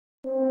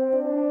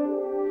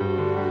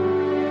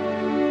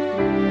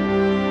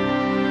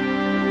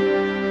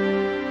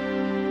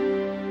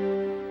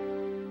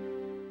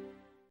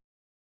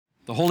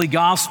Holy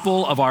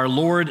Gospel of our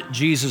Lord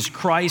Jesus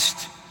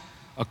Christ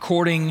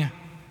according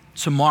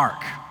to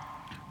Mark.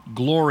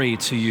 Glory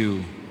to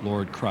you,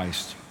 Lord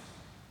Christ.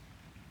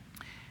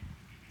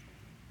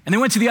 And they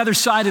went to the other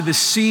side of the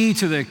sea,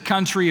 to the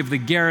country of the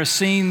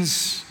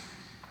Gerasenes.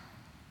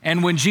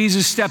 And when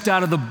Jesus stepped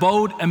out of the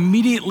boat,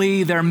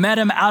 immediately there met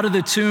him out of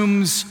the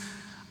tombs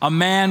a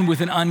man with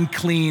an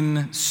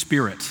unclean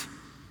spirit.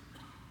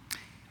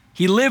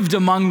 He lived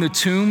among the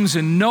tombs,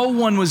 and no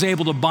one was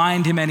able to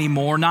bind him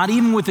anymore, not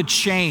even with a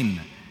chain,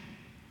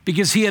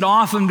 because he had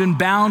often been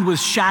bound with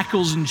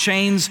shackles and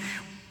chains,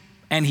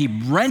 and he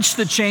wrenched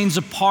the chains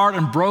apart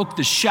and broke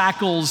the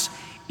shackles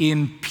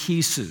in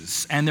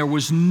pieces. And there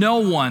was no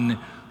one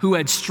who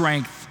had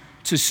strength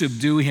to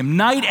subdue him.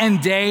 Night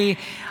and day,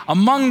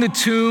 among the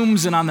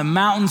tombs and on the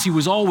mountains, he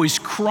was always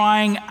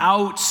crying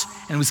out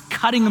and was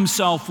cutting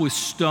himself with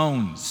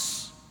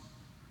stones.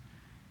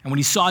 And when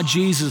he saw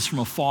Jesus from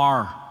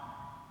afar,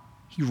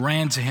 he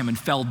ran to him and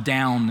fell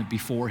down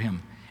before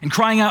him. And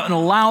crying out in a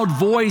loud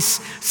voice,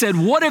 said,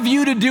 "What have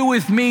you to do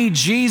with me,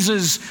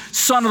 Jesus,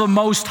 Son of the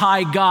Most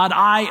High God?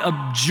 I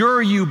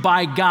adjure you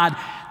by God,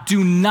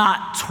 do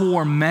not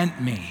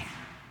torment me."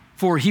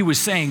 For he was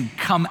saying,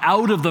 "Come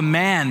out of the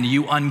man,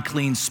 you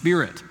unclean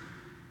spirit."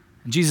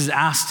 And Jesus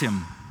asked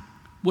him,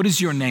 "What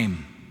is your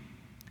name?"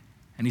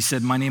 And he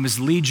said, "My name is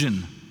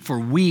Legion, for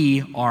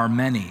we are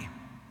many."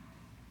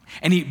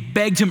 And he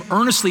begged him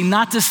earnestly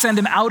not to send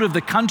him out of the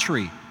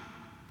country.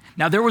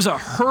 Now there was a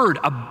herd,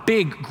 a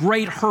big,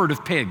 great herd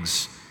of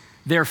pigs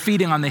there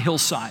feeding on the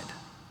hillside.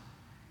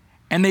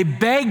 And they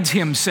begged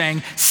him,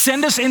 saying,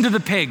 "Send us into the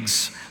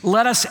pigs,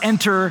 let us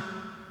enter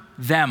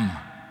them."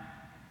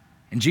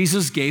 And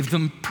Jesus gave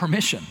them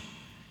permission.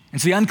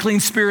 And so the unclean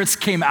spirits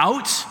came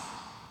out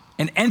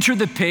and entered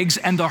the pigs,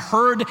 and the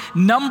herd,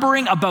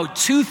 numbering about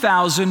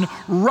 2,000,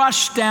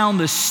 rushed down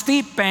the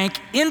steep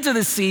bank into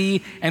the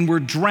sea and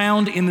were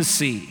drowned in the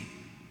sea.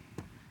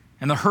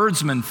 And the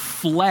herdsmen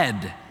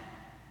fled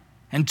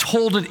and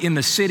told it in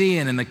the city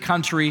and in the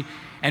country,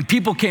 and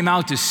people came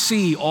out to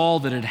see all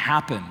that had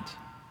happened.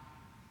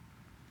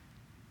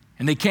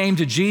 And they came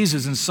to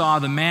Jesus and saw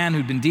the man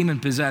who'd been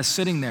demon-possessed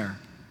sitting there,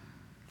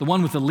 the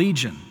one with the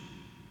legion,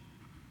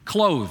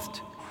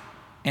 clothed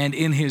and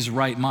in his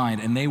right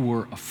mind, and they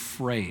were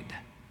afraid.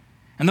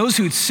 And those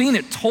who'd seen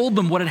it told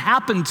them what had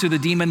happened to the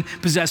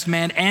demon-possessed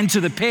man and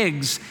to the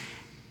pigs,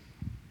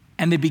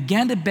 and they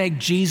began to beg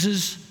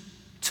Jesus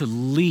to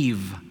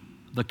leave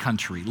the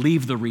country,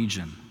 leave the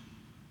region.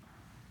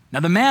 Now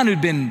the man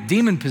who'd been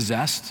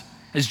demon-possessed,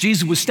 as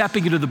Jesus was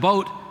stepping into the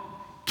boat,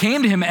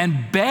 came to him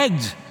and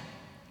begged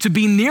to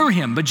be near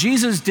him, but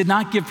Jesus did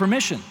not give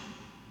permission,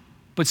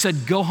 but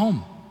said, "Go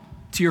home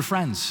to your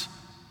friends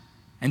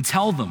and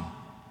tell them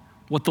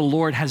what the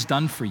Lord has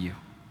done for you,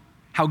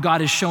 how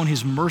God has shown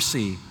his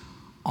mercy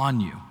on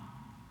you."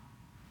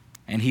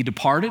 And he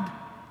departed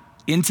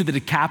into the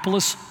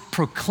Decapolis,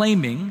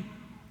 proclaiming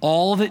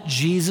all that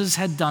Jesus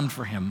had done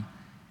for him,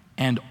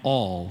 and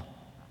all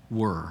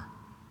were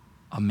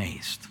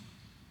amazed.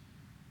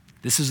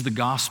 This is the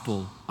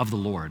gospel of the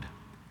Lord.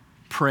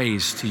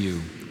 Praise to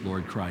you,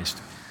 Lord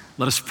Christ.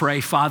 Let us pray.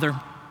 Father,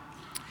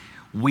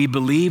 we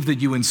believe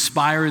that you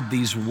inspired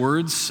these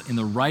words in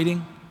the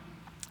writing.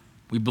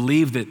 We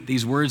believe that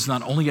these words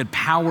not only had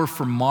power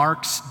for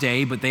Mark's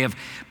day, but they have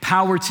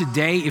power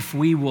today if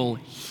we will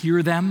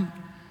hear them.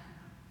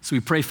 So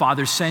we pray,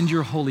 Father, send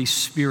your Holy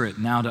Spirit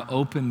now to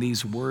open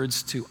these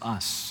words to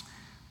us,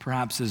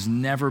 perhaps as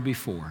never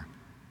before,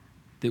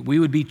 that we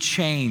would be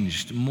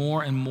changed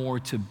more and more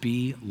to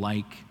be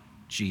like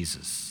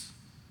Jesus.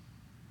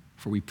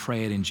 For we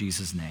pray it in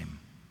Jesus' name.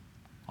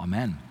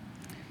 Amen.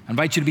 I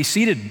invite you to be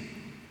seated.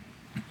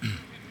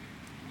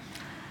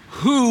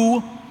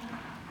 Who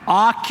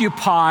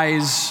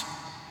occupies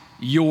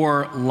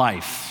your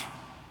life?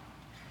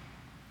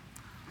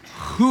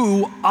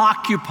 Who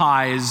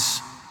occupies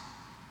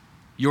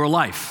your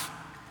life?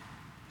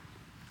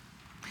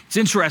 It's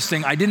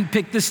interesting, I didn't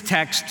pick this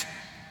text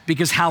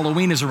because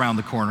Halloween is around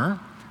the corner.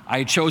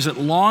 I chose it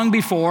long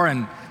before,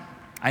 and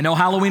I know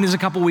Halloween is a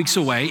couple weeks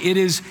away. It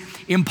is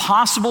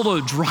impossible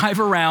to drive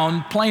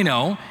around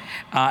Plano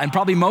and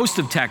probably most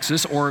of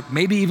Texas, or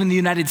maybe even the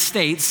United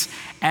States,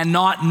 and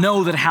not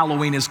know that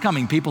Halloween is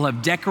coming. People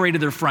have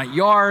decorated their front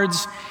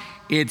yards.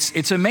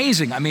 It's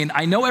amazing. I mean,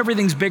 I know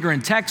everything's bigger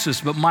in Texas,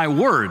 but my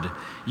word,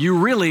 you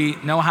really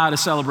know how to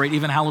celebrate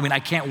even Halloween. I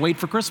can't wait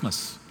for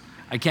Christmas.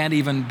 I can't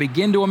even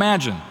begin to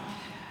imagine.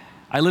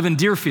 I live in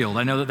Deerfield.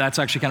 I know that that's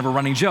actually kind of a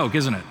running joke,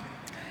 isn't it?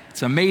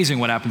 It's amazing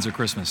what happens at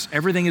Christmas.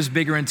 Everything is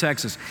bigger in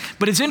Texas.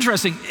 But it's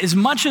interesting, as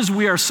much as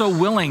we are so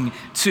willing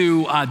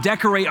to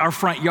decorate our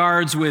front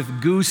yards with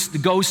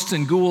ghosts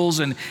and ghouls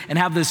and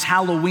have this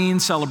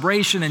Halloween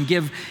celebration and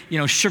give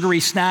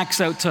sugary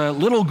snacks out to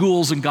little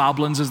ghouls and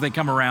goblins as they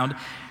come around,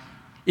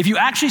 if you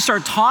actually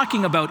start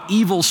talking about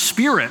evil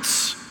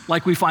spirits,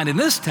 like we find in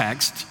this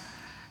text,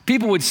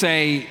 people would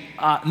say,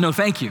 no,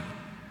 thank you.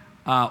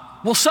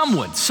 Well, some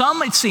would.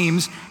 Some, it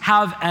seems,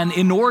 have an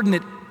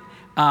inordinate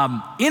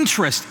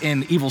interest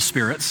in evil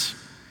spirits,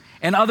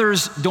 and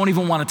others don't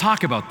even want to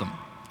talk about them.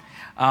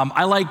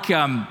 I like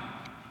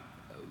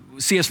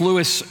C.S.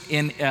 Lewis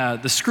in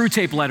the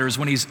Screwtape Letters,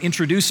 when he's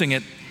introducing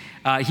it,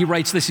 he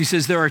writes this. He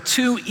says, there are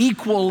two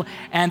equal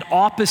and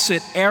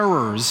opposite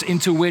errors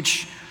into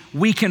which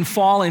we can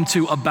fall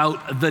into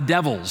about the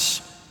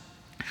devils.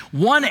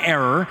 One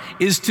error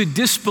is to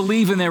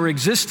disbelieve in their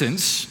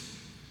existence,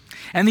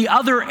 and the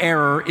other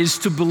error is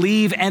to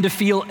believe and to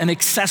feel an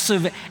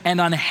excessive and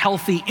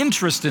unhealthy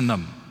interest in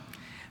them.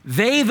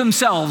 They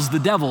themselves, the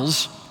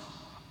devils,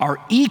 are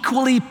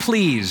equally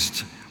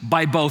pleased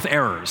by both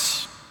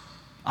errors,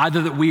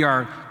 either that we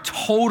are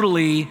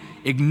totally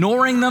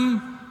ignoring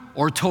them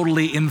or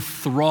totally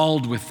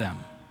enthralled with them.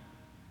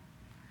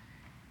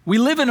 We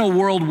live in a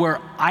world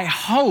where I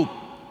hope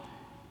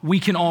we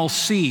can all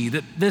see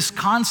that this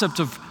concept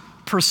of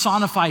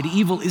personified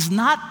evil is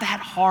not that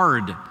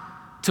hard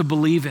to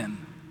believe in.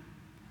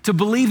 To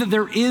believe that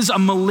there is a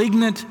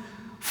malignant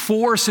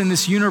force in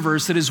this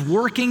universe that is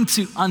working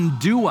to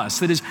undo us,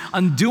 that is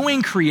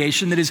undoing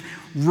creation, that is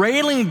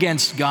railing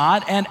against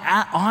God, and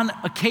on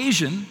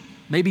occasion,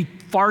 maybe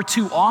far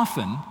too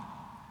often,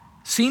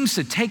 seems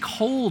to take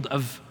hold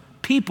of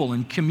people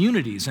and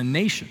communities and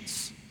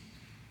nations.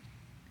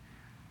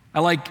 I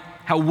like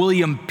how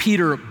William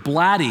Peter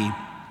Blatty,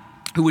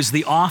 who was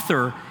the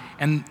author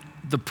and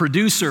the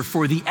producer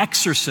for the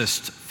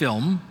Exorcist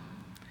film,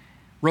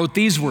 wrote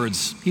these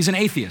words. He's an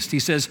atheist. He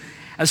says,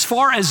 as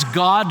far as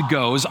God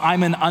goes,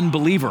 I'm an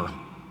unbeliever.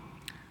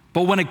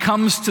 But when it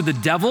comes to the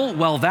devil,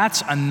 well,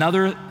 that's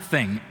another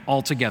thing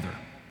altogether.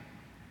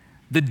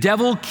 The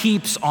devil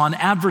keeps on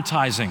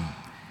advertising.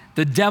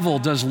 The devil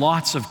does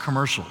lots of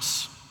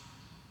commercials.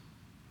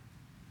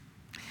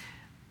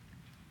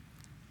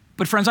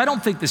 But friends, I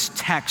don't think this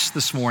text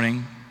this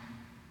morning,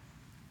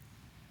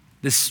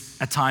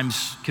 this at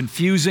times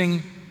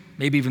confusing,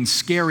 maybe even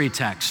scary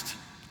text,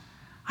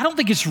 I don't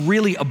think it's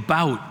really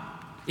about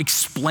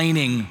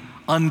explaining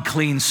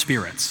unclean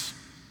spirits.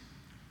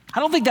 I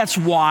don't think that's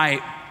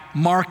why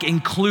Mark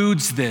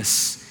includes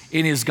this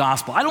in his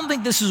gospel. I don't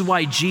think this is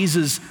why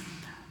Jesus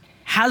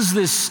has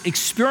this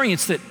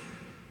experience that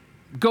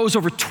goes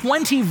over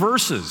 20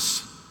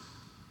 verses.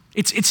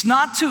 It's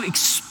not to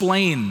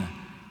explain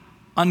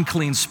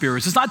unclean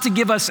spirits. It's not to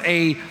give us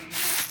a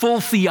full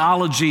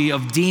theology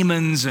of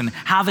demons and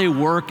how they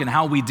work and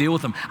how we deal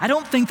with them. I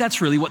don't think that's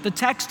really what the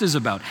text is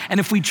about. And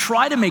if we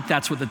try to make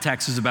that's what the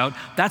text is about,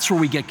 that's where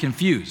we get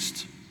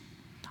confused.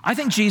 I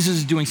think Jesus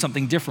is doing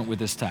something different with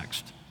this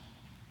text.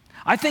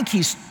 I think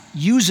he's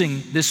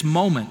using this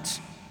moment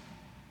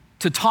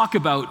to talk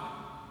about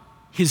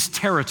his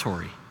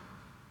territory.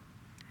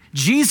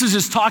 Jesus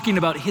is talking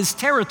about his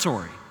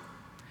territory.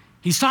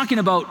 He's talking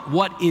about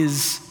what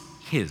is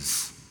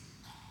his.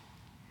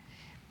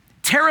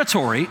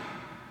 Territory,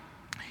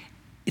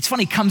 it's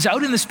funny, comes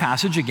out in this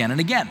passage again and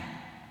again.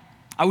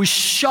 I was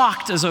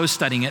shocked as I was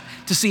studying it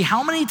to see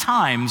how many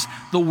times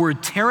the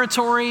word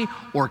territory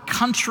or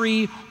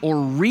country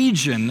or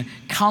region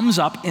comes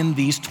up in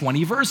these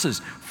 20 verses.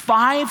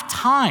 5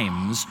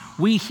 times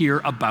we hear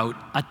about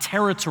a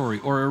territory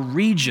or a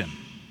region.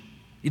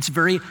 It's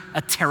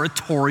a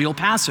territorial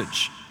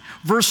passage.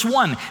 Verse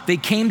 1, they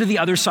came to the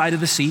other side of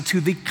the sea,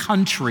 to the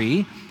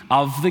country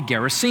of the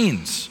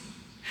Gerasenes.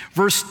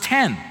 Verse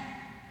 10,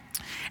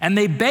 and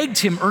they begged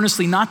him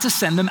earnestly not to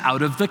send them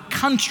out of the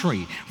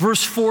country.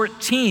 Verse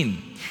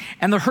 14,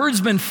 and the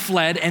herdsmen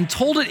fled and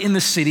told it in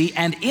the city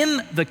and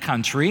in the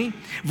country.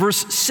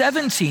 Verse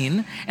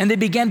 17, and they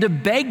began to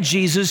beg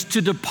Jesus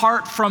to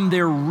depart from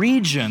their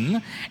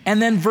region.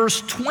 And then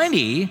verse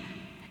 20,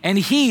 and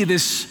he,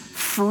 this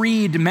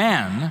freed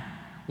man,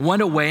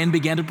 went away and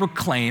began to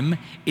proclaim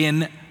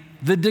in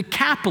the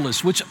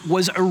Decapolis, which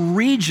was a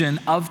region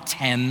of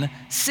 10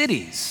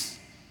 cities.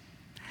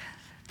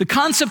 The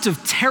concept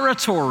of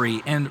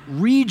territory and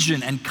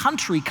region and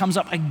country comes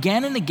up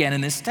again and again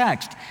in this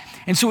text.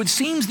 And so it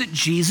seems that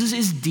Jesus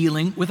is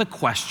dealing with a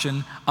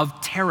question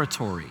of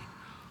territory.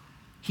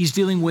 He's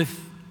dealing with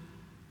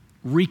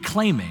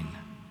reclaiming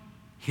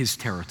his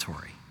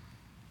territory.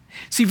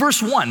 See,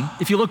 verse 1,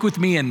 if you look with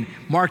me in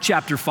Mark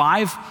chapter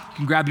 5, you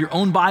can grab your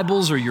own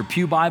Bibles or your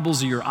pew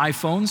Bibles or your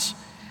iPhones.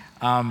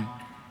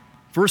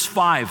 Verse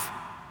 5,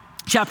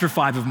 chapter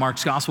 5 of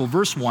Mark's Gospel,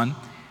 verse 1,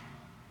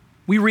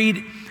 we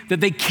read that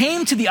they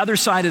came to the other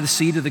side of the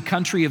sea, to the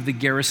country of the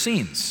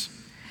Gerasenes.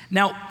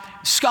 Now,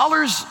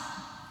 scholars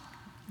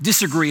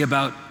disagree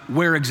about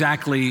where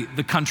exactly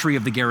the country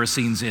of the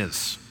Gerasenes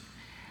is.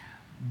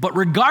 But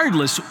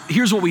regardless,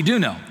 here's what we do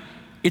know.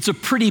 It's a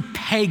pretty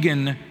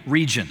pagan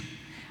region.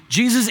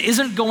 Jesus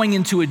isn't going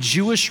into a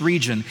Jewish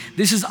region.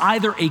 This is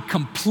either a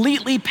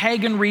completely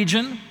pagan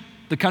region,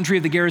 the country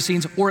of the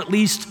Gerasenes, or at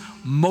least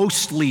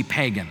mostly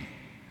pagan.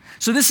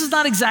 So this is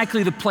not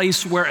exactly the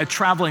place where a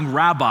traveling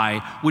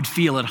rabbi would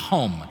feel at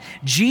home.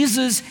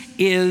 Jesus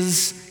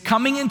is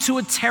coming into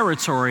a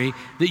territory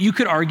that you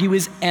could argue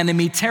is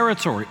enemy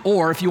territory.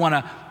 Or if you want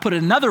to put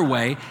it another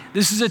way,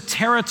 this is a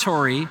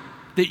territory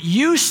that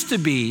used to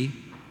be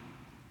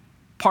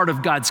part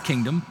of God's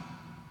kingdom,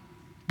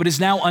 but is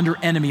now under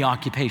enemy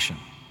occupation.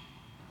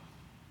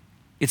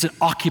 It's an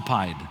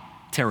occupied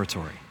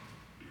territory.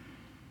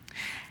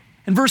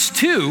 In verse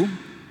 2,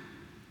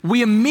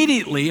 we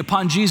immediately,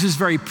 upon Jesus'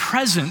 very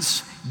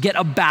presence, get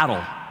a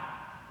battle.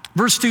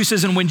 Verse 2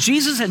 says, and when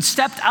Jesus had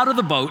stepped out of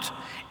the boat,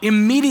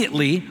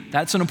 immediately,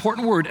 that's an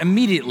important word,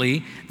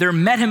 immediately, there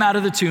met him out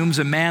of the tombs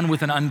a man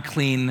with an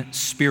unclean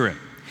spirit.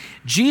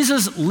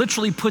 Jesus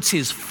literally puts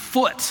his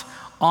foot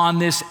on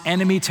this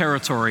enemy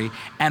territory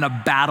and a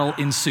battle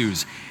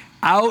ensues.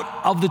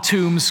 Out of the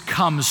tombs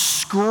comes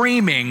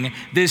screaming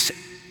this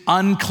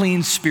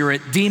unclean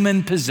spirit,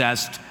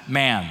 demon-possessed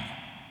man.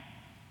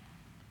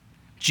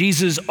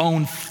 Jesus'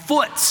 own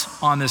foot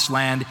on this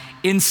land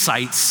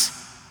incites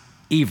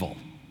evil.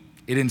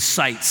 It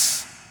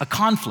incites a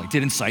conflict.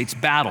 It incites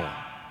battle.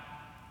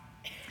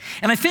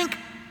 And I think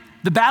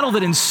the battle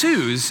that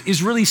ensues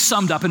is really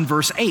summed up in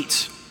verse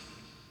 8.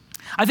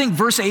 I think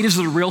verse 8 is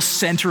the real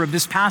center of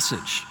this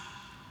passage.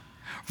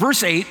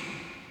 Verse 8,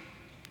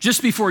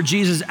 just before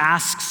Jesus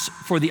asks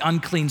for the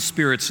unclean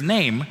spirit's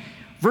name,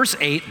 verse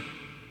 8,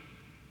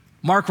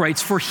 Mark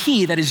writes, for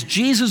he, that is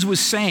Jesus, was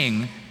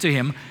saying to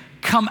him,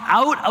 come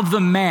out of the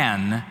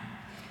man,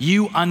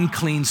 you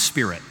unclean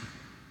spirit.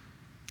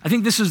 I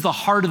think this is the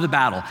heart of the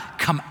battle.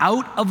 Come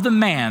out of the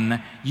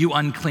man, you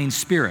unclean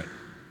spirit.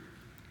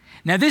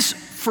 Now this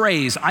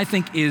phrase, I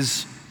think,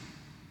 is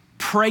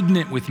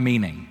pregnant with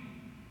meaning.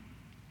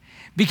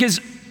 Because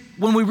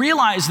when we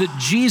realize that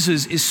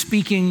Jesus is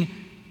speaking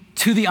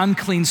to the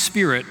unclean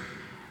spirit,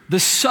 the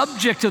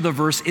subject of the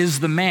verse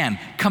is the man.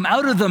 Come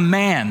out of the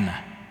man,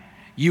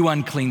 you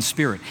unclean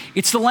spirit.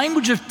 It's the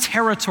language of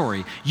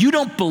territory. You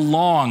don't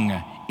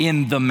belong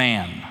in the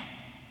man.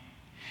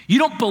 You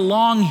don't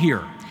belong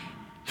here.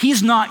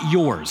 He's not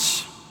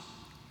yours.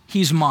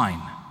 He's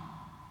mine.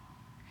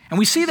 And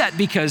we see that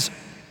because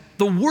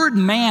the word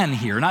man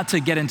here, not to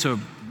get into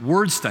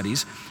word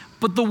studies,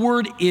 but the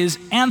word is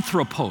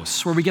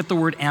anthropos, where we get the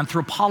word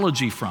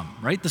anthropology from,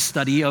 right? The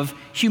study of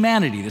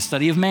humanity, the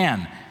study of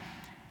man.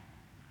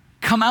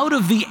 Come out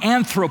of the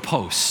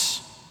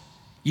anthropos,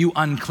 you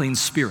unclean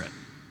spirit.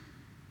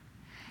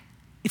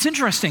 It's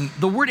interesting,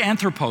 the word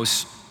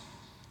anthropos,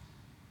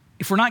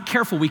 if we're not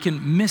careful, we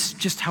can miss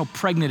just how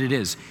pregnant it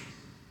is.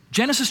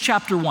 Genesis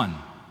chapter 1,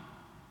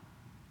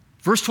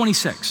 verse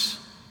 26.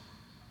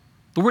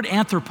 The word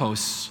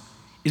anthropos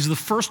is the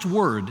first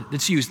word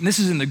that's used, and this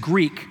is in the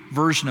Greek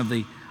version of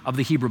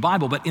the Hebrew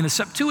Bible, but in the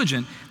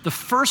Septuagint, the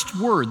first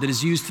word that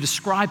is used to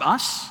describe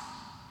us,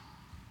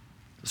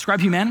 describe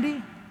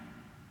humanity,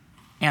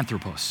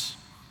 anthropos.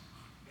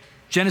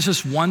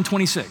 Genesis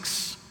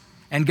 1:26.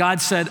 And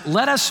God said,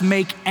 let us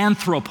make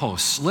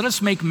anthropos, let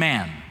us make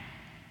man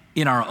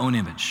in our own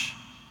image.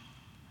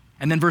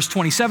 And then verse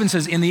 27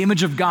 says, in the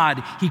image of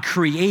God, he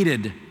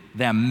created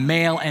them,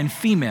 male and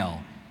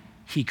female,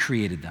 he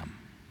created them.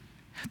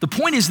 The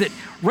point is that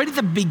right at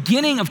the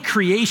beginning of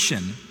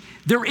creation,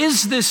 there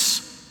is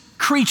this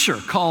creature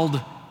called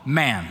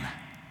man.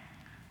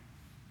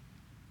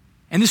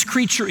 And this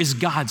creature is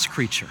God's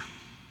creature.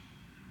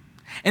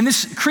 And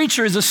this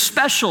creature is a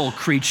special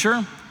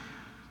creature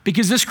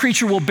because this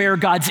creature will bear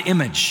God's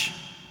image,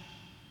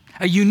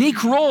 a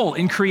unique role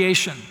in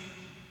creation.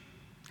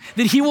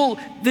 That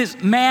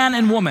this man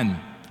and woman,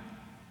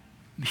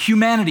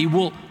 humanity,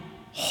 will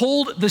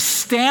hold the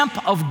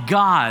stamp of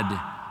God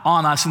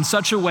on us in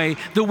such a way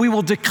that we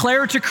will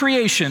declare to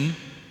creation,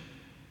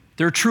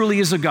 there truly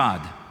is a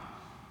God.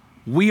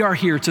 We are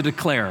here to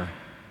declare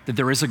that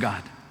there is a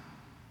God.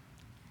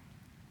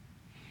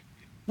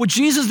 What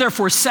Jesus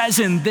therefore says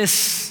in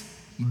this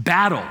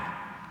battle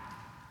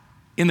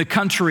in the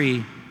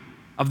country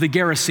of the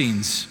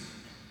Gerasenes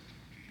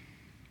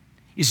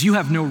is you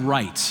have no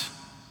right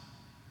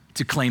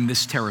to claim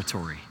this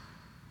territory.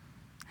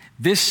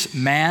 This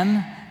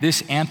man,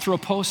 this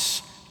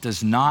anthropos,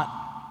 does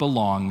not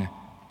belong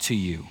to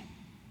you.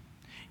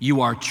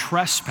 You are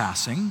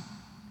trespassing.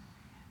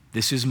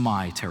 This is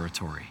my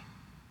territory.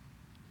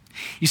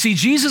 You see,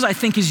 Jesus, I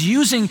think, is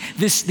using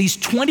these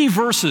 20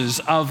 verses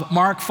of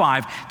Mark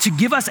 5 to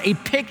give us a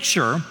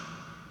picture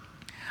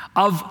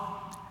of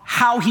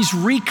how he's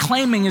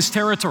reclaiming his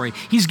territory.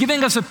 He's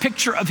giving us a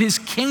picture of his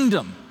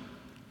kingdom.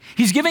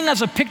 He's giving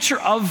us a picture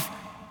of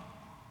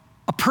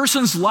a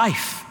person's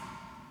life,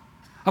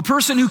 a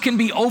person who can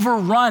be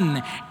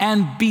overrun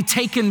and be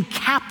taken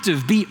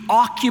captive, be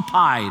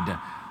occupied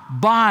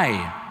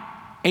by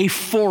a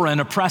foreign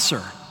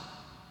oppressor.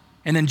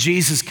 And then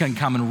Jesus can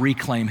come and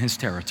reclaim his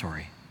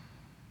territory.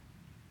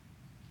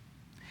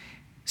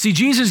 See,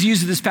 Jesus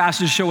uses this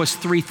passage to show us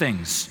three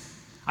things.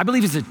 I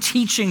believe it's a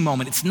teaching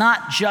moment. It's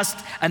not just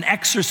an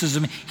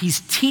exorcism.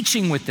 He's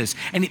teaching with this.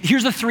 And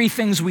here's the three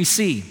things we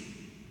see.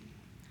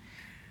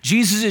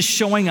 Jesus is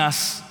showing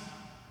us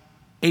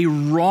a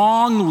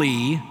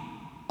wrongly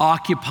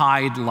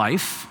occupied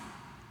life,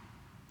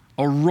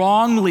 a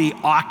wrongly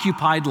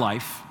occupied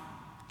life.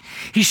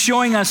 He's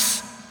showing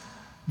us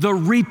the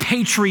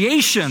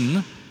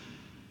repatriation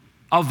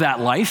of that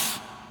life.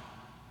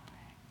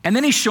 And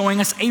then he's showing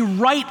us a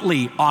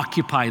rightly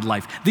occupied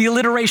life. The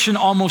alliteration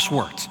almost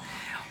worked.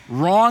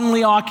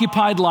 Wrongly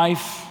occupied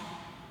life,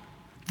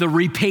 the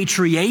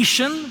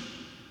repatriation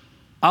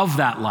of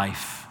that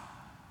life,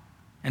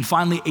 And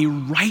finally, a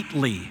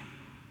rightly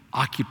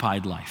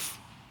occupied life.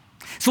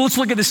 So let's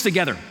look at this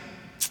together.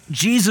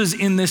 Jesus,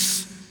 in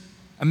this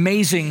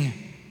amazing,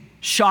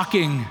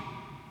 shocking,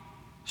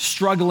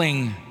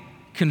 struggling,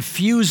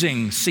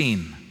 confusing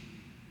scene,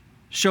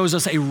 shows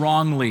us a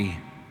wrongly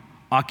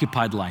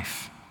occupied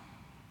life.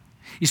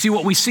 You see,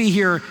 what we see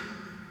here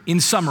in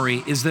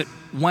summary is that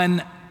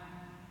when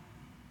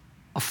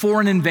a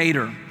foreign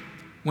invader,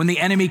 when the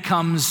enemy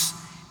comes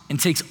and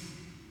takes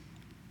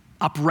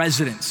up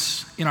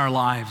residence in our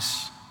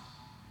lives,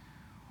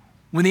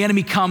 when the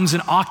enemy comes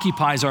and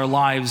occupies our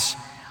lives,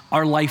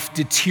 our life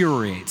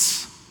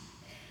deteriorates.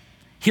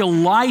 He'll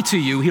lie to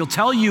you, he'll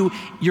tell you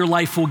your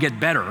life will get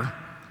better,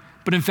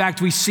 but in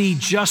fact, we see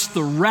just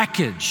the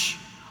wreckage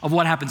of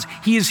what happens.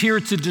 He is here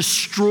to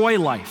destroy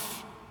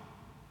life.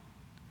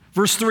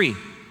 Verse 3,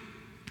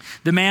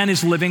 the man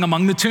is living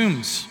among the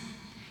tombs.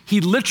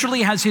 He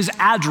literally has his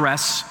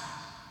address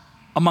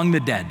among the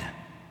dead,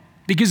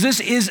 because this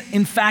is,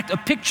 in fact, a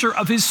picture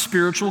of his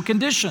spiritual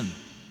condition.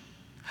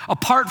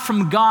 Apart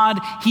from God,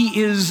 he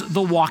is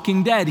the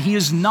walking dead. He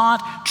is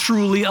not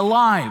truly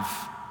alive.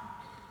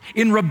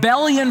 In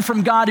rebellion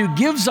from God who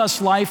gives us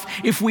life,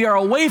 if we are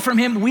away from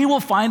him, we will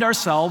find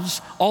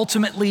ourselves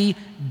ultimately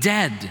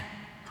dead.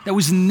 That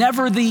was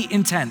never the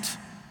intent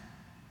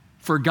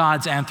for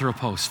God's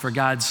anthropos, for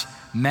God's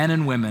men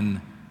and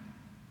women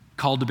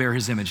called to bear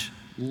his image.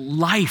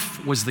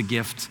 Life was the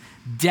gift.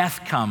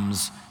 Death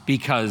comes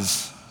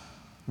because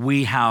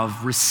we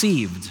have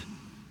received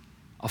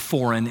a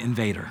foreign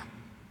invader.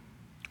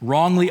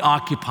 Wrongly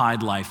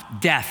occupied life,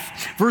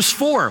 death. Verse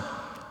 4,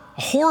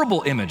 a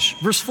horrible image.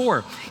 Verse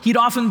 4, he'd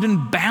often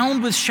been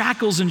bound with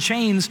shackles and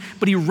chains,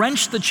 but he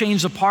wrenched the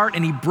chains apart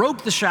and he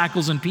broke the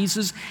shackles in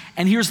pieces.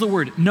 And here's the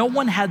word, no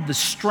one had the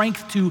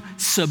strength to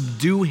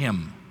subdue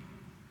him.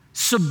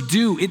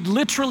 Subdue, it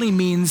literally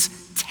means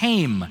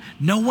tame.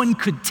 No one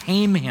could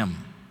tame him.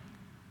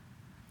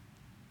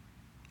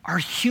 Are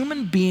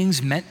human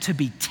beings meant to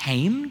be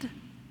tamed?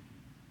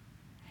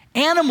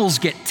 Animals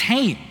get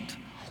tamed.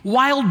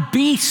 Wild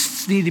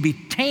beasts need to be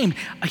tamed.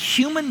 A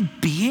human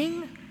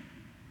being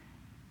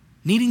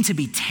needing to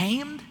be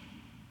tamed?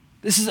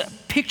 This is a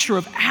picture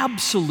of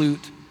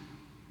absolute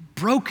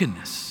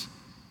brokenness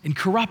and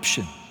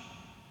corruption.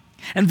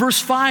 And verse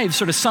 5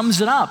 sort of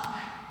sums it up.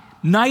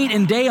 Night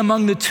and day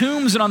among the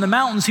tombs and on the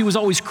mountains, he was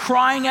always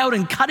crying out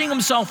and cutting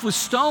himself with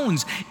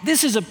stones.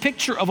 This is a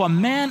picture of a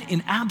man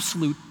in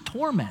absolute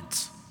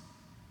torment.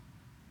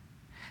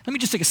 Let me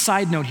just take a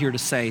side note here to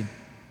say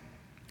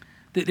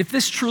that if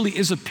this truly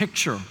is a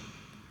picture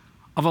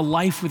of a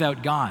life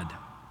without God,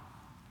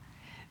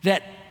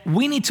 that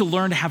we need to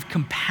learn to have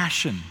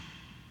compassion,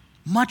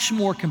 much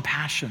more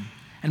compassion,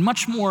 and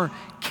much more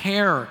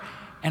care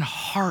and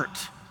heart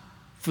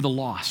for the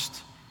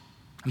lost.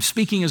 I'm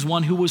speaking as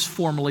one who was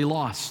formerly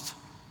lost.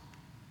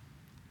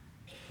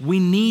 We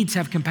need to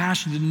have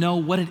compassion to know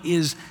what it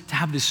is to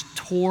have this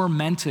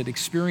tormented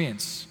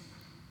experience.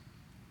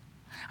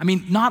 I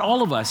mean, not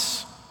all of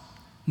us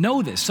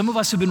know this. Some of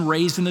us have been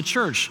raised in the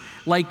church.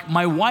 Like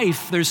my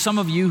wife, there's some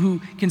of you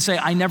who can say,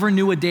 I never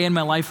knew a day in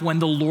my life when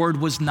the Lord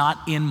was not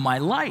in my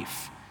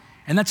life.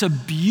 And that's a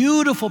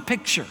beautiful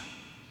picture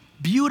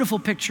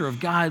of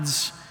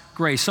God's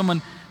grace.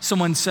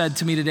 Someone said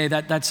to me today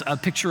that that's a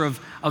picture of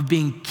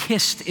being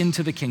kissed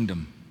into the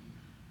kingdom.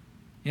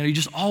 You know, you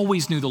just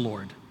always knew the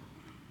Lord.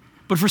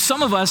 But for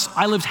some of us,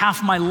 I lived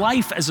half my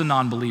life as a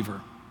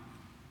non-believer.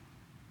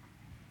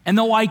 And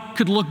though I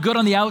could look good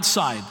on the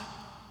outside,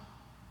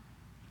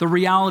 the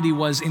reality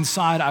was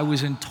inside I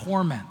was in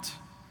torment.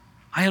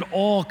 I had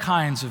all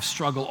kinds of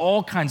struggle,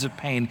 all kinds of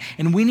pain,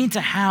 and we need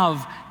to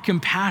have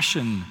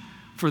compassion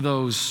for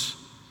those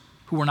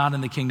who are not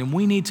in the kingdom.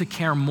 We need to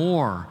care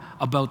more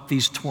about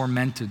these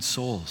tormented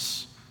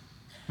souls.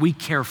 We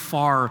care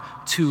far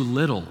too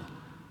little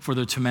for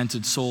the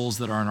tormented souls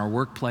that are in our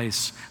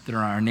workplace, that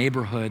are in our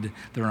neighborhood,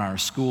 that are in our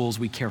schools.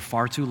 We care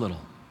far too little.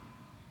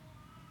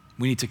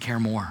 We need to care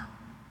more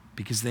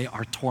because they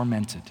are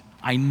tormented.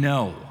 I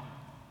know.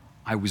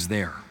 I was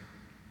there.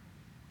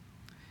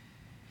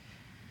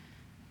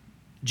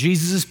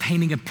 Jesus is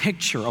painting a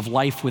picture of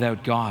life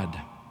without God.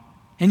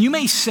 And you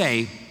may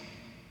say,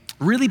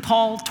 really,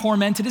 Paul,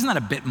 tormented? Isn't that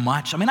a bit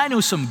much? I mean, I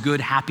know some good,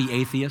 happy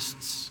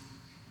atheists.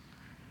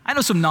 I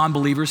know some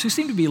non-believers who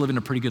seem to be living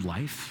a pretty good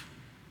life.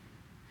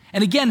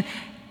 And again,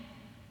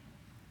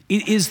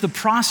 it is the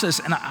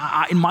process, and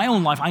in my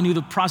own life, I knew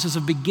the process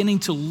of beginning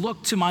to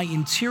look to my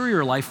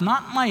interior life,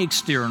 not my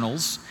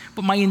externals,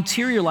 but my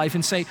interior life,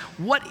 and say,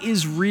 what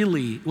is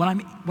really, when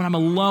I'm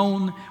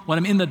alone, when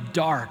I'm in the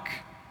dark,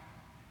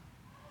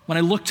 when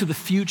I look to the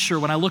future,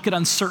 when I look at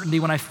uncertainty,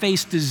 when I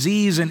face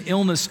disease and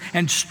illness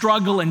and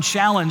struggle and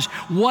challenge,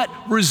 what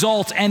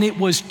results? And it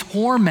was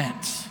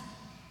torment.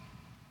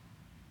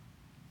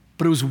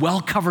 But it was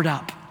well covered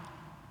up.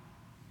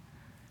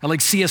 I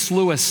like C.S.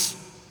 Lewis,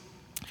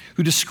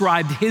 who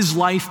described his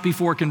life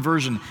before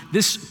conversion.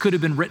 This could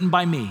have been written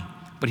by me,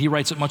 but he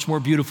writes it much more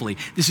beautifully.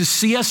 This is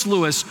C.S.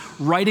 Lewis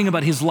writing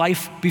about his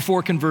life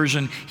before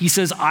conversion. He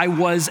says, I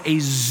was a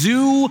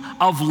zoo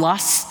of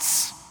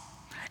lusts,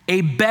 a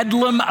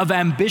bedlam of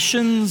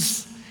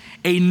ambitions,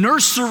 a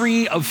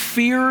nursery of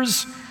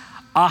fears,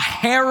 a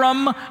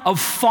harem of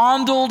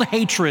fondled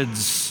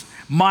hatreds.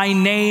 My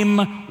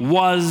name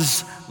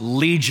was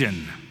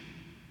Legion.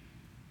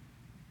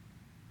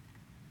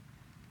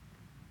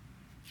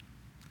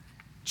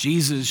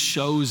 Jesus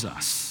shows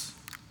us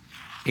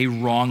a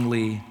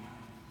wrongly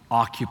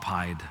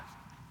occupied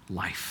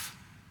life.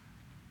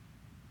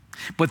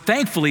 But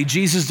thankfully,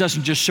 Jesus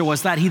doesn't just show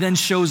us that. He then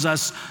shows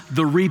us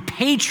the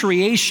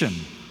repatriation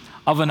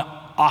of an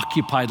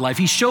occupied life.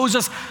 He shows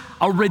us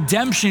a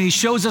redemption. He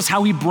shows us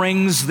how he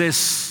brings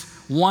this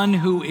one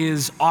who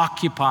is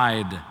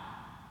occupied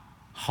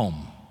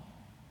home.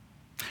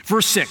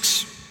 Verse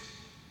 6.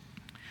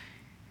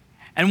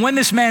 And when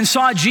this man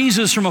saw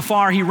Jesus from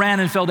afar, he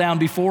ran and fell down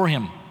before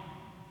him.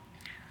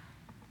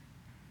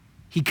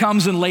 He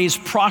comes and lays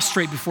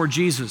prostrate before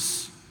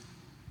Jesus.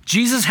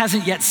 Jesus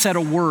hasn't yet said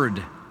a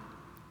word.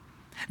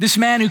 This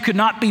man who could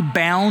not be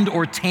bound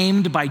or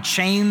tamed by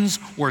chains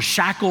or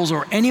shackles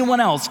or anyone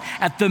else,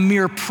 at the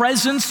mere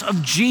presence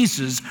of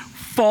Jesus,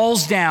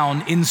 falls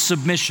down in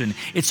submission.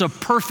 It's a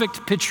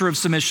perfect picture of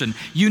submission.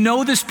 You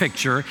know this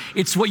picture.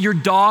 It's what your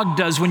dog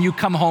does when you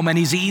come home and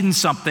he's eaten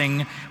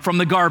something from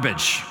the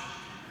garbage.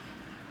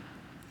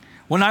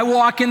 When I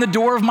walk in the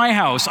door of my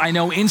house, I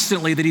know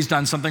instantly that he's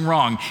done something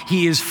wrong.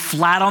 He is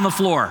flat on the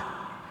floor.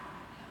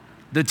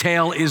 The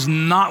tail is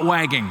not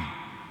wagging.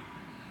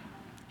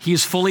 He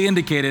has fully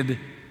indicated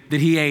that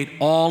he ate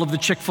all of the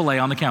Chick-fil-A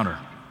on the counter.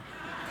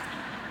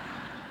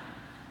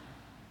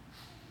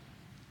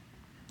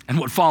 And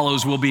what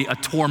follows will be a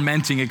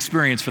tormenting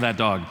experience for that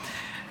dog.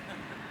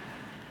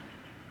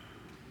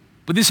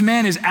 But this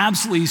man is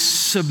absolutely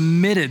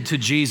submitted to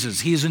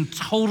Jesus. He is in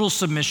total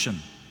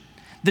submission.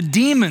 The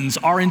demons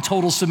are in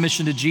total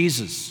submission to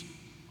Jesus.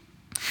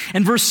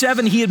 In verse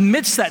 7, he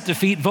admits that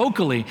defeat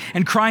vocally,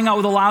 and crying out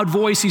with a loud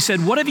voice, he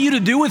said, "What have you to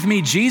do with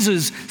me,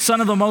 Jesus,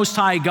 Son of the Most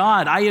High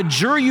God? I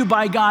adjure you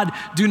by God,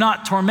 do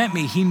not torment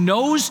me." He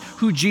knows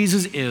who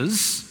Jesus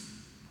is,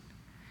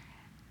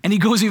 and he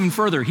goes even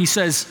further. He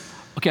says,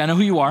 "Okay, I know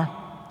who you are.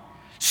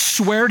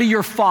 Swear to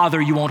your father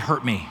you won't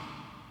hurt me."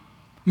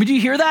 I mean, do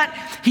you hear that?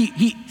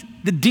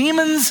 The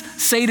demons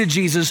say to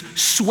Jesus,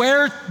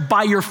 "Swear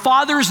by your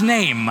father's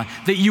name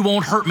that you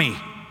won't hurt me."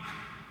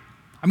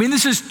 I mean,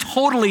 this is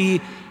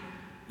totally,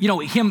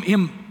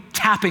 him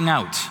tapping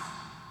out.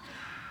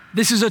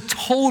 This is a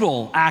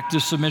total act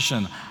of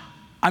submission.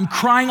 I'm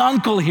crying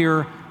uncle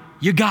here,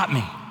 you got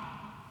me.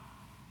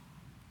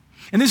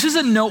 And this is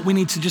a note we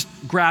need to just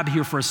grab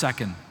here for a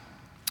second,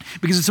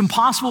 because it's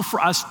impossible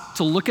for us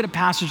to look at a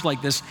passage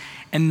like this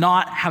and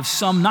not have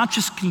some, not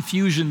just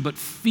confusion, but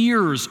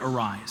fears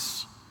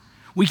arise.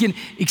 We can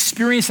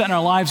experience that in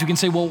our lives. We can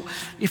say, well,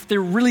 if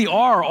there really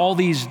are all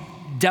these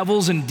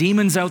devils and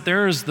demons out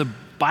there, as the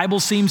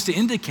Bible seems to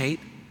indicate,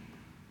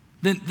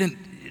 then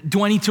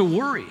do I need to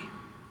worry?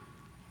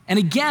 And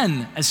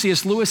again, as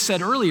C.S. Lewis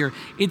said earlier,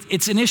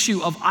 it's an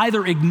issue of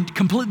either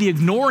completely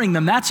ignoring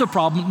them, that's a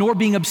problem, nor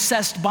being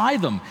obsessed by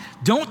them.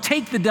 Don't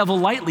take the devil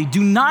lightly.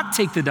 Do not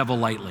take the devil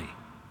lightly.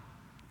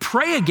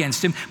 Pray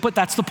against him, but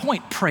that's the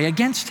point. Pray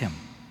against him.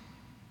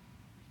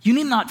 You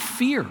need not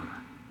fear.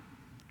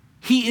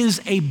 He is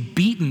a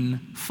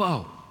beaten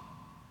foe.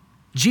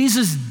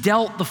 Jesus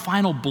dealt the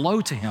final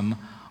blow to him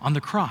on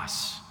the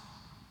cross.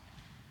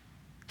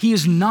 He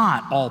is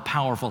not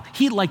all-powerful.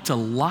 He'd like to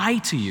lie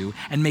to you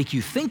and make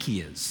you think he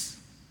is.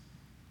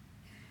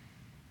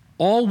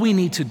 All we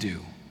need to do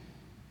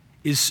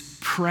is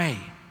pray.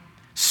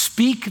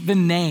 Speak the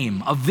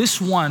name of this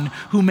one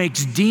who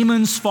makes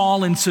demons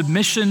fall in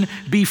submission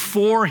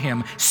before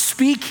him.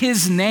 Speak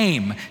his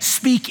name.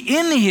 Speak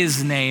in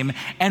his name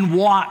and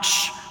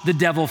watch the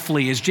devil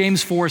flee. As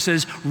James 4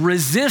 says,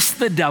 resist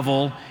the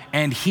devil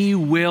and he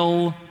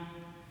will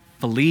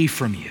flee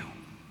from you.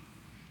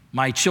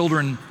 My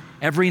children,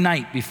 every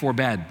night before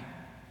bed,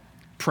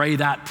 pray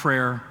that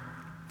prayer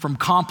from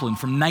Compline,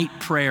 from Night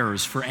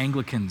Prayers for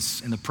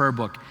Anglicans in the prayer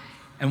book.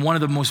 And one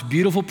of the most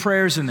beautiful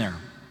prayers in there,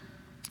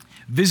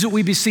 visit,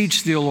 we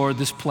beseech thee, O Lord,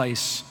 this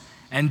place,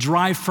 and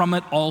drive from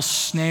it all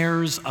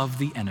snares of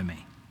the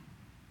enemy.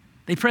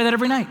 They pray that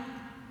every night.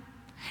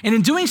 And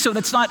in doing so,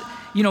 that's not,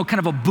 kind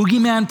of a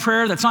boogeyman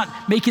prayer. That's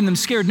not making them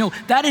scared. No,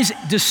 that is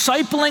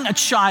discipling a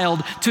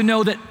child to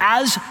know that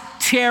as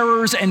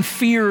terrors and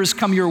fears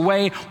come your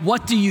way,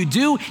 what do?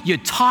 You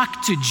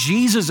talk to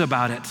Jesus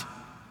about it.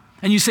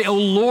 And you say, "Oh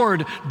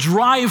Lord,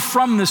 drive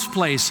from this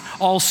place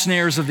all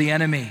snares of the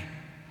enemy."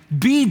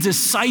 Be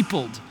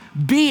discipled.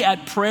 Be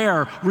at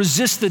prayer.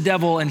 Resist the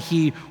devil and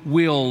he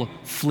will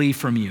flee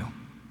from you.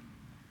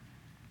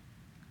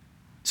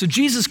 So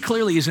Jesus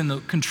clearly is in the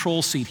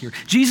control seat here.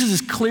 Jesus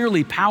is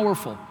clearly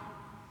powerful,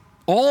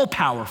 all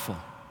powerful.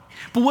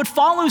 But what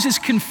follows is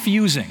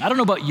confusing. I don't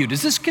know about you.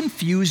 Does this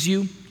confuse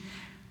you?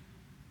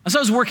 As I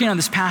was working on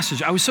this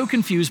passage, I was so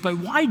confused by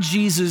why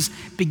Jesus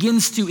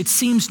begins to, it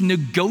seems,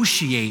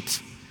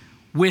 negotiate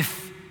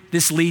with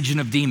this legion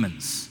of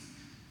demons.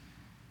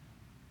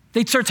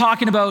 They start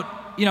talking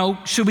about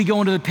should we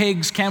go into the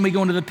pigs? Can we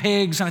go into the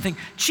pigs? And I think,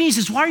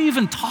 Jesus, why are you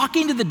even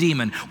talking to the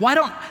demon? Why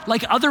don't,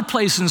 like other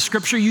places in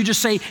Scripture, you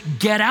just say,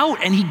 get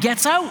out, and he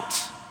gets out?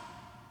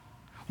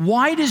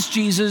 Why does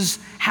Jesus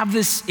have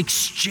this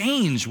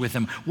exchange with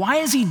him? Why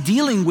is he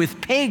dealing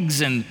with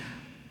pigs and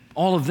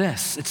all of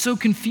this? It's so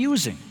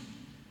confusing.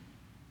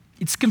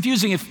 It's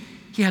confusing if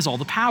he has all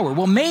the power.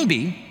 Well,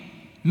 maybe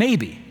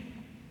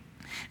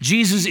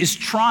Jesus is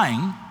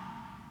trying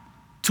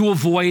to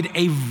avoid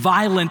a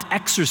violent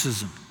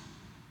exorcism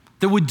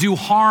that would do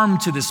harm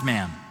to this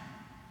man.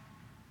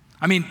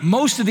 I mean,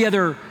 most of the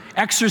other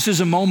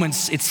exorcism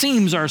moments, it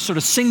seems, are sort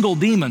of single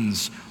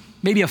demons,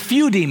 maybe a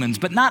few demons,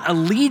 but not a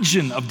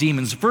legion of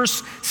demons.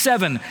 Verse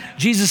 7,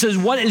 Jesus says,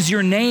 "What is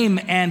your name?"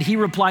 And he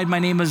replied, "My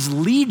name is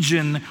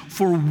Legion,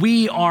 for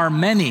we are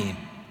many."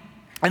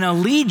 And a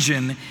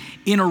legion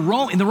in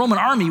the Roman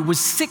army was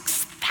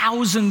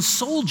 6,000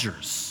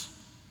 soldiers.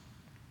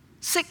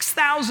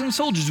 6,000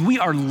 soldiers. We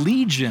are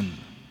legion.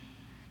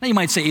 Now you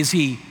might say, is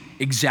he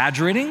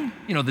exaggerating?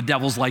 The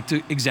devils like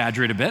to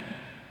exaggerate a bit.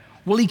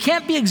 Well, he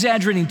can't be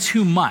exaggerating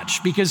too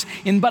much, because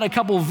in but a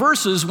couple of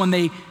verses, when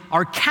they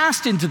are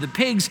cast into the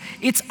pigs,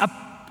 it's a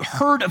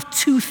herd of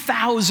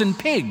 2,000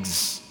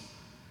 pigs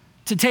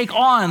to take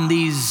on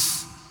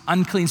these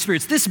unclean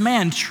spirits. This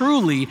man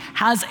truly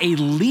has a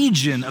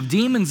legion of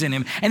demons in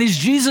him. And is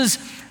Jesus,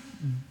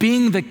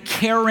 being the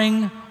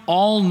caring,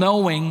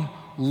 all-knowing,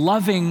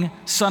 loving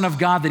Son of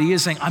God that he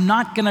is, saying, I'm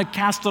not going to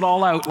cast it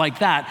all out like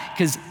that,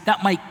 because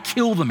that might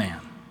kill the man?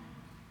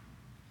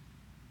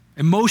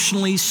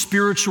 Emotionally,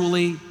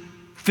 spiritually,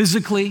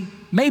 physically,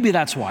 maybe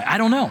that's why. I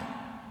don't know.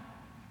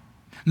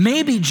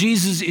 Maybe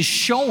Jesus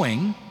is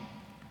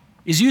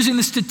using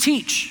this to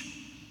teach,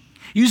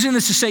 using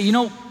this to say,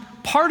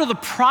 part of the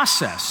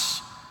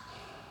process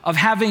of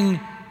having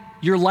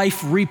your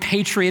life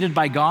repatriated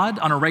by God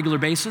on a regular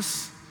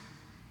basis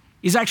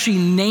is actually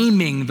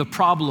naming the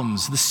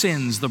problems, the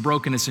sins, the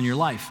brokenness in your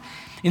life.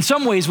 In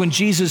some ways, when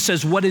Jesus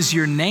says, "What is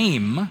your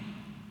name?"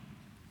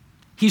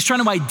 he's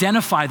trying to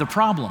identify the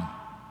problem.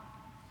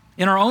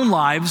 In our own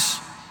lives,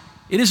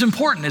 it is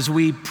important as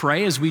we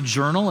pray, as we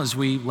journal, as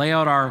we lay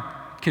out our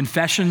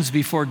confessions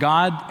before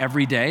God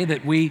every day,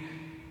 that we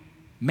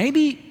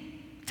maybe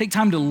take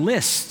time to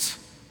list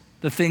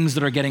the things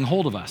that are getting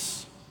hold of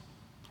us.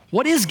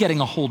 What is getting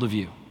a hold of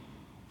you?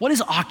 What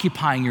is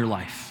occupying your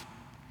life?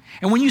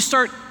 And when you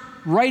start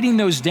writing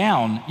those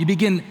down, you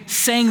begin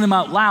saying them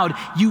out loud,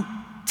 you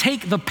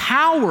take the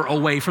power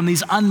away from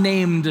these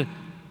unnamed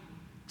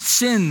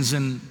sins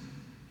and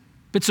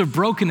bits of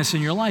brokenness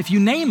in your life. You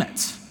name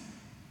it.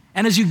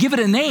 And as you give it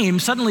a name,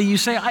 suddenly you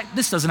say,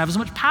 this doesn't have as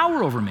much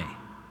power over me.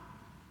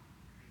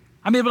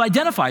 I'm able to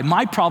identify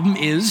my problem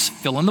is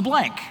fill in the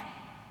blank.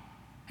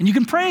 And you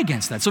can pray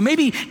against that. So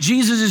maybe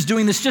Jesus is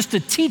doing this just to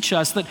teach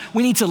us that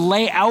we need to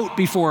lay out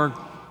before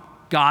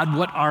God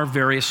what our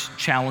various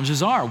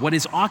challenges are, what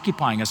is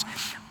occupying us.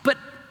 But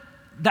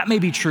that may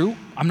be true,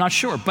 I'm not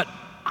sure. But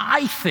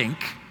I think,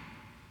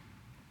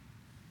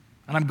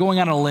 and I'm going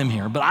out on a limb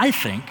here, but I've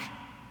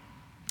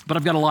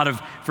got a lot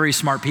of very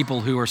smart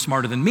people who are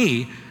smarter than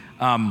me,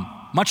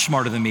 much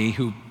smarter than me,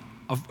 who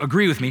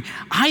agree with me.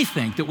 I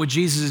think that what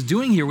Jesus is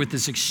doing here with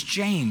this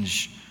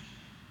exchange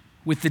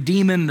with the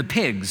demon, the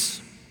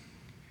pigs,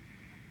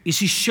 is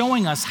he's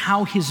showing us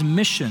how his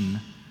mission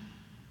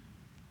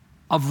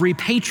of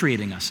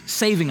repatriating us,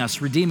 saving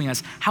us, redeeming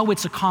us, how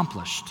it's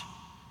accomplished.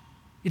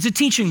 It's a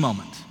teaching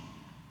moment.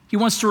 He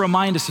wants to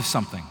remind us of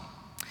something.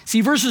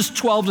 See, verses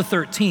 12 to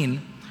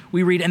 13,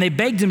 we read, "And they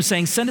begged him,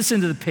 saying, 'Send us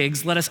into the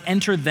pigs, let us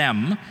enter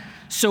them.'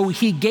 So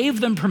he gave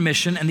them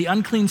permission, and the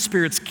unclean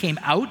spirits came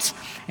out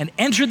and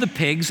entered the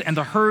pigs, and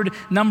the herd,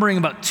 numbering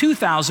about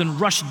 2,000,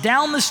 rushed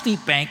down the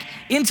steep bank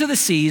into the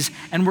seas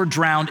and were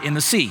drowned in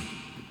the sea."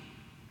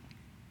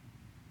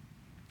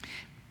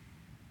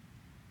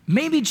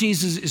 Maybe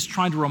Jesus is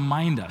trying to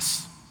remind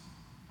us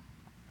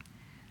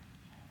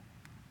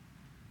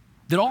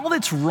that all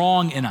that's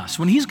wrong in us,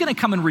 when he's going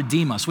to come and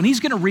redeem us, when he's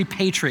going to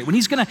repatriate, when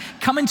he's going to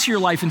come into your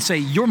life and say,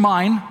 "You're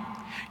mine,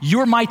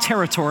 you're my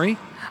territory,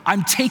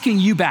 I'm taking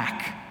you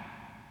back."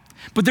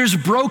 But there's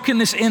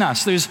brokenness in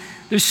us, there's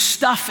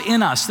stuff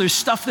in us, there's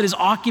stuff that has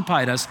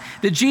occupied us,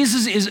 that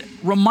Jesus is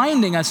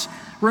reminding us,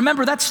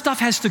 remember, that stuff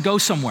has to go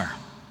somewhere.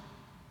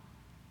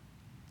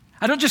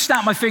 I don't just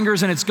snap my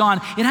fingers and it's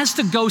gone. It has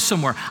to go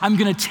somewhere. I'm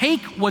going to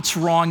take what's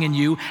wrong in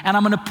you and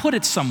I'm going to put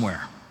it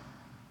somewhere.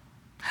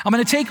 I'm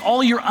going to take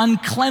all your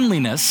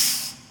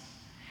uncleanliness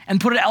and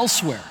put it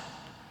elsewhere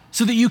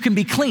so that you can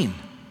be clean.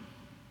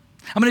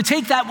 I'm going to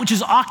take that which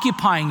is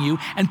occupying you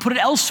and put it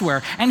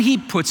elsewhere. And he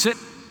puts it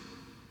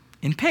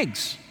in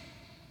pigs.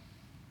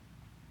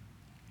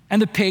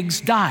 And the pigs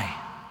die.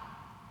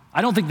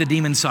 I don't think the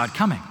demons saw it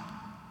coming.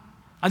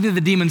 I think the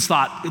demons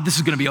thought, this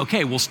is going to be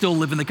okay. We'll still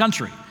live in the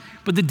country.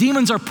 But the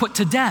demons are put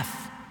to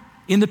death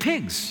in the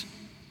pigs.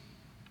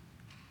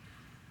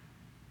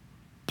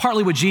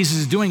 Partly what Jesus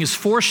is doing is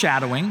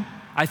foreshadowing,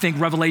 I think,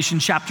 Revelation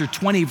chapter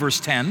 20, verse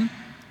 10.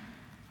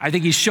 I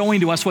think he's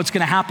showing to us what's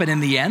going to happen in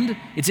the end.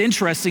 It's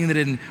interesting that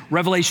in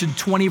Revelation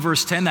 20,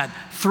 verse 10, that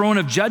throne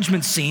of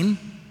judgment scene,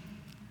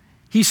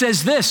 he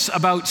says this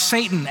about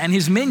Satan and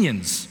his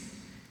minions.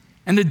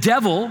 And the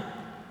devil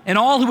and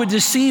all who would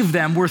deceive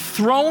them were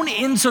thrown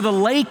into the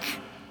lake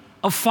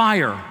of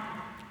fire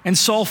and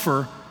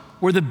sulfur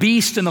where the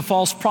beast and the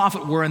false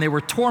prophet were, and they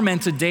were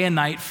tormented day and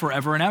night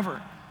forever and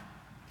ever.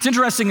 It's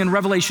interesting in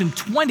Revelation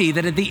 20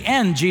 that at the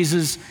end,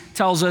 Jesus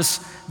tells us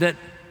that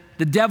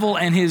the devil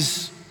and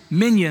his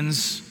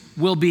minions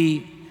will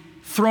be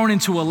thrown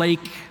into a lake,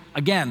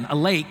 again, a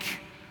lake,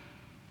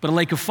 but a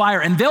lake of fire,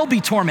 and they'll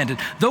be tormented.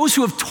 Those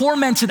who have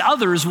tormented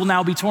others will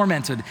now be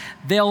tormented.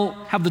 They'll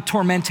have the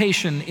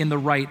tormentation in the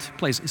right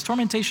place. Is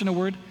tormentation a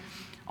word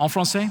en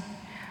français?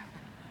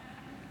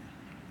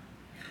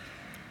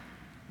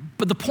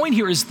 But the point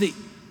here is the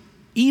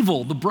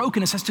evil, the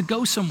brokenness has to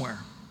go somewhere.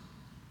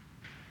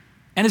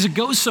 And as it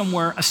goes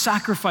somewhere, a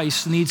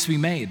sacrifice needs to be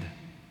made.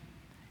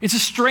 It's a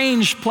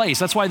strange place.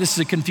 That's why this is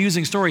a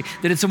confusing story,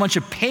 that it's a bunch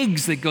of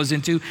pigs that goes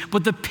into,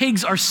 but the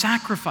pigs are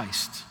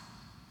sacrificed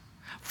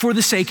for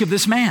the sake of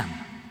this man.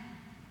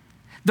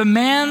 The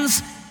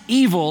man's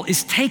evil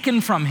is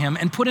taken from him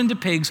and put into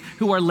pigs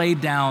who are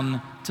laid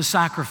down to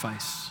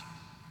sacrifice.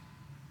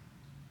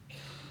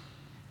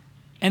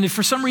 And if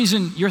for some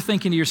reason you're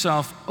thinking to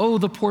yourself, oh,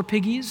 the poor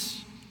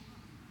piggies,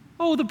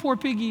 oh, the poor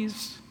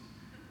piggies,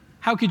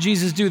 how could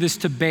Jesus do this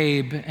to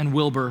Babe and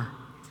Wilbur?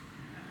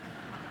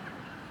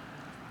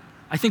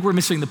 I think we're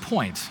missing the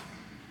point.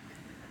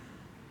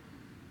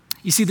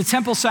 You see, the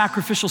temple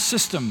sacrificial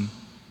system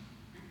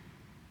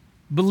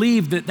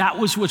believed that that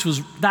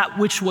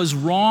which was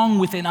wrong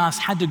within us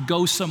had to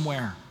go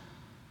somewhere.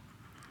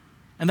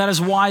 And that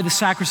is why the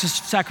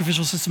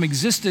sacrificial system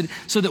existed,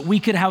 so that we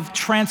could have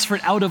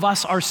transferred out of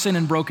us our sin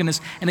and brokenness,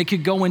 and it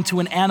could go into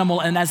an animal.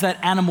 And as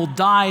that animal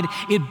died,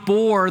 it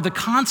bore the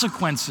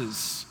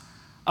consequences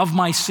of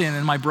my sin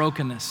and my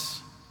brokenness.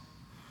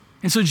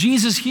 And so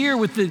Jesus here,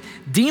 with the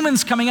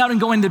demons coming out and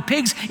going to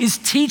pigs, is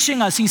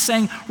teaching us. He's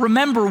saying,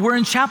 remember, we're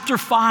in chapter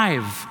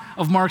 5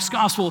 of Mark's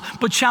gospel,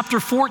 but chapter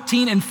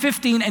 14 and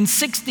 15 and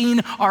 16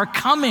 are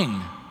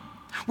coming,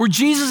 where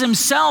Jesus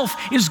himself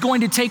is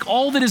going to take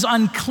all that is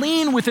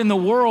unclean within the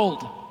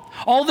world,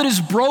 all that is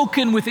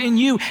broken within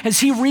you, as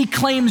he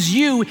reclaims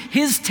you,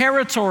 his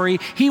territory.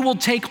 He will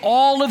take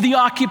all of the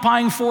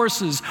occupying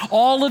forces,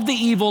 all of the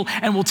evil,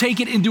 and will take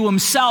it into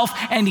himself,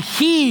 and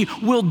he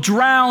will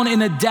drown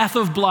in a death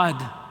of blood.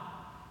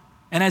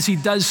 And as he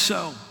does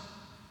so,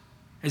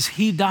 as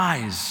he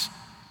dies,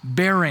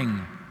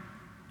 bearing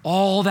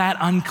all that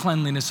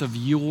uncleanliness of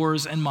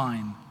yours and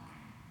mine,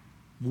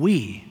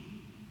 we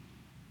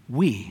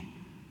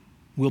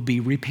will be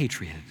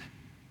repatriated.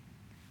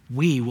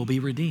 We will be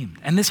redeemed.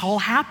 And this all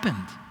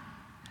happened.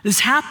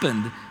 This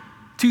happened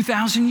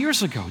 2,000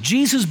 years ago.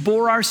 Jesus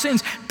bore our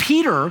sins.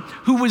 Peter,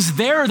 who was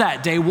there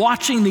that day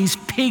watching these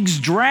pigs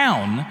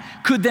drown,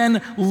 could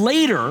then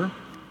later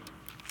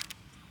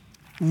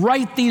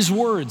write these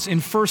words in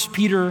 1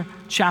 Peter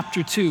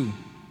chapter 2.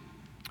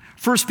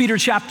 1 Peter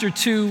chapter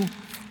 2,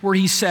 where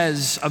he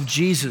says of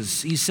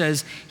Jesus, he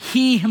says,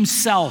 he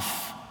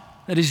himself,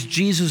 that is,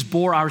 Jesus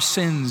bore our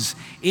sins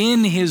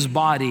in his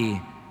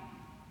body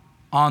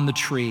on the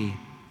tree,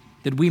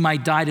 that we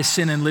might die to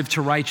sin and live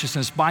to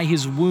righteousness. By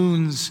his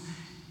wounds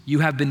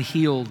you have been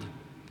healed.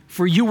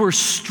 For you were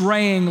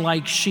straying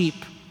like sheep,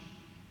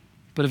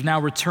 but have now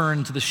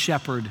returned to the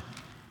shepherd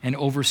and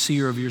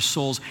overseer of your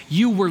souls.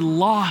 You were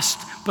lost,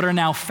 but are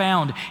now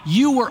found.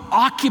 You were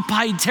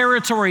occupied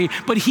territory,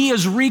 but he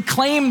has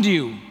reclaimed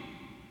you.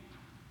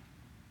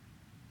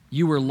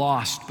 You were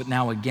lost, but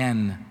now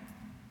again,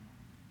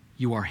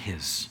 you are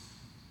his,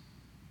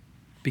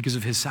 because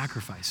of his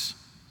sacrifice.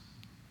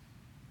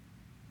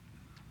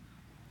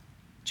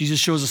 Jesus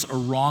shows us a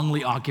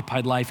wrongly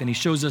occupied life, and he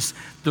shows us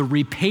the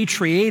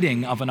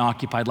repatriating of an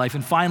occupied life.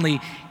 And finally,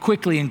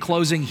 quickly in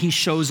closing, he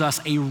shows us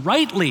a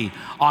rightly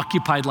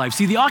occupied life.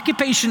 See, the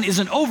occupation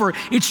isn't over,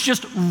 it's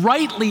just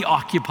rightly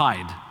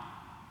occupied.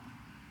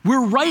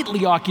 We're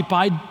rightly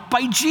occupied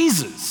by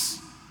Jesus.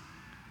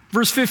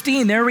 Verse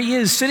 15, there he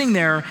is sitting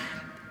there,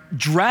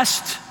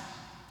 dressed,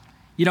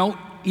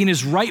 in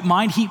his right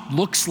mind. He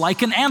looks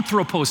like an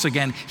anthropos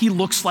again. He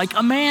looks like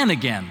a man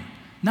again,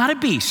 not a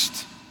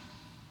beast.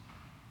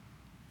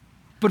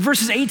 But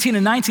verses 18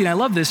 and 19, I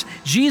love this.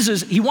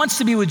 Jesus, he wants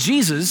to be with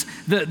Jesus.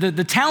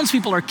 The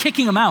townspeople are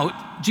kicking him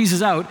out,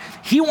 Jesus out.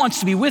 He wants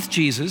to be with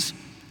Jesus.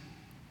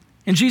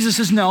 And Jesus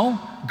says, no,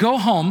 go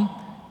home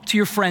to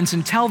your friends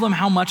and tell them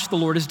how much the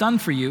Lord has done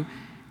for you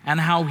and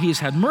how he has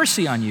had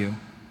mercy on you.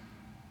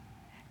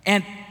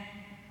 And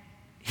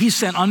he's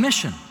sent on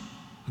mission.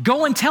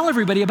 Go and tell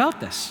everybody about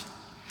this.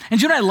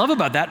 And you know what I love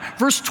about that?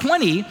 Verse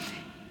 20,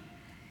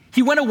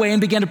 he went away and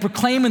began to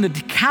proclaim in the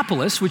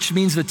Decapolis, which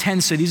means the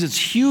 10 cities, it's a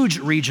huge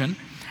region,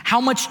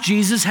 how much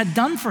Jesus had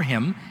done for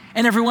him,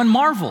 and everyone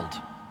marveled.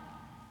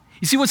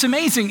 You see, what's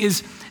amazing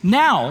is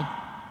now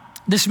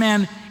this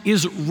man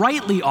is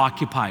rightly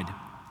occupied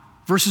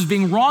versus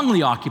being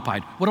wrongly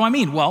occupied. What do I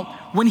mean? Well,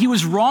 when he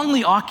was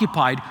wrongly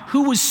occupied,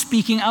 who was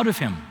speaking out of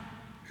him?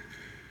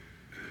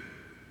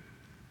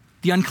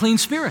 The unclean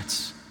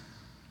spirits.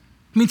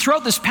 I mean,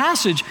 throughout this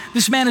passage,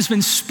 this man has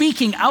been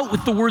speaking out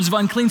with the words of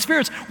unclean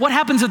spirits. What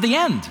happens at the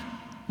end?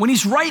 When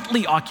he's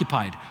rightly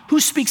occupied, who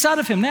speaks out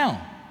of him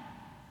now?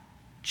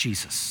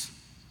 Jesus.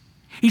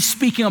 He's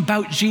speaking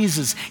about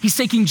Jesus. He's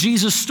taking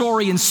Jesus'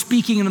 story and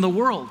speaking it into the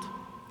world.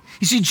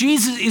 You see,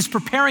 Jesus is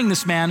preparing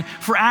this man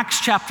for Acts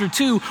chapter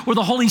 2, where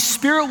the Holy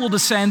Spirit will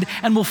descend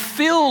and will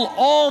fill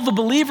all the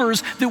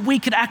believers that we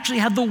could actually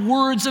have the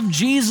words of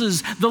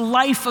Jesus, the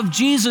life of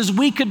Jesus.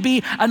 We could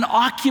be an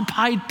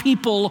occupied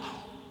people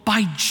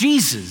by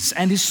Jesus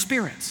and his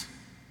Spirit.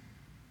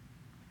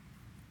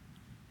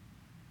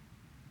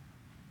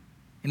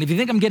 And if you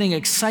think I'm getting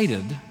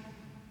excited,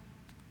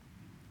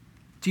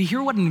 do you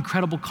hear what an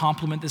incredible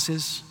compliment this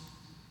is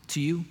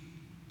to you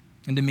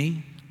and to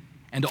me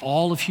and to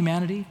all of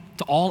humanity,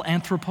 to all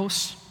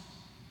anthropos?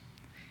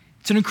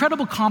 It's an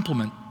incredible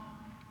compliment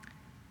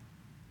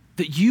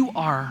that you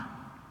are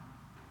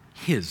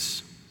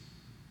his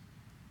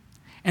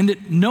and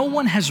that no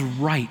one has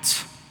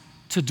right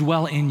to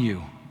dwell in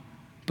you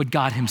but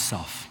God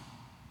himself.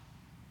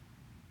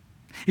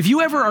 If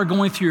you ever are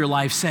going through your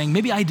life saying,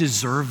 maybe I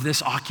deserve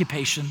this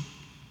occupation,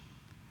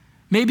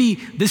 maybe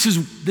this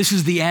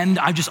is the end,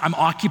 I'm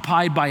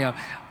occupied by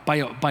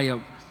a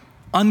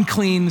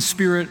unclean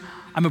spirit,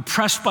 I'm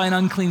oppressed by an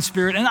unclean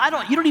spirit, and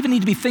you don't even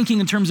need to be thinking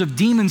in terms of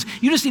demons,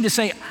 you just need to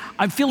say,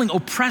 I'm feeling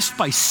oppressed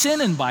by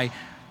sin and by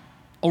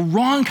a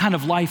wrong kind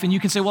of life, and you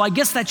can say, well, I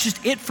guess that's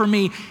just it for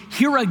me.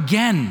 Here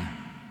again,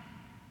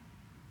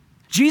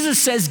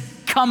 Jesus says,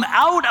 come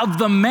out of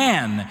the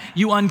man,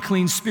 you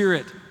unclean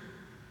spirit.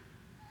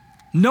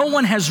 No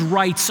one has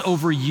rights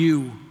over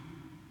you.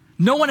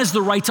 No one has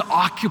the right to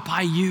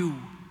occupy you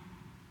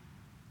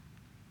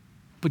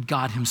but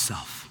God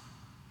himself.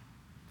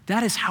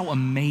 That is how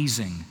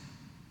amazing,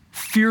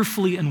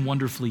 fearfully and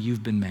wonderfully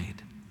you've been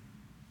made.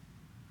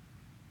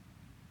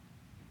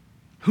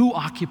 Who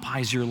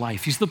occupies your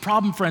life? You see, the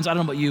problem, friends, I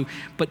don't know about you,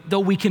 but though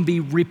we can be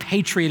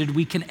repatriated,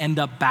 we can end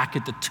up back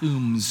at the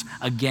tombs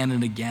again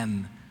and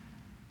again.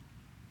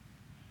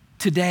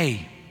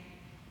 Today,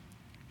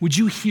 would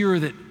you hear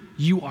that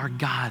you are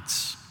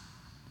God's?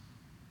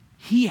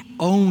 He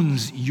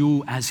owns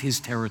you as his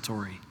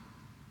territory.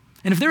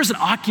 And if there's an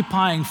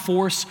occupying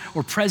force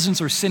or presence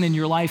or sin in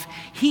your life,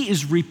 he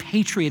is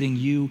repatriating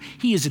you.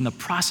 He is in the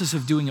process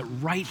of doing it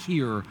right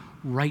here,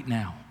 right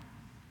now.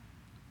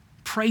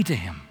 Pray to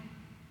him.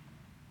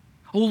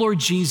 Oh, Lord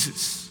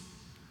Jesus,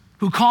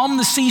 who calmed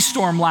the sea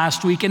storm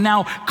last week and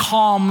now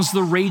calms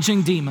the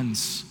raging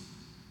demons.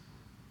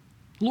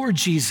 Lord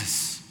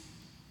Jesus,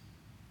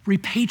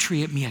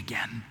 repatriate me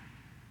again.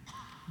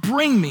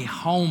 Bring me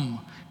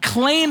home.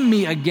 Claim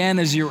me again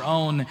as your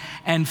own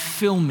and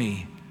fill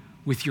me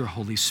with your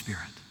Holy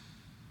Spirit.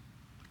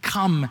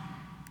 Come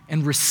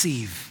and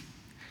receive.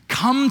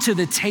 Come to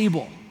the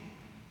table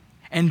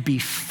and be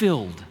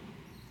filled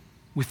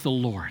with the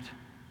Lord.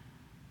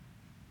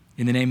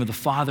 In the name of the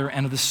Father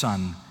and of the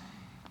Son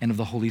and of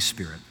the Holy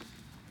Spirit.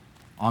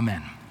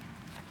 Amen.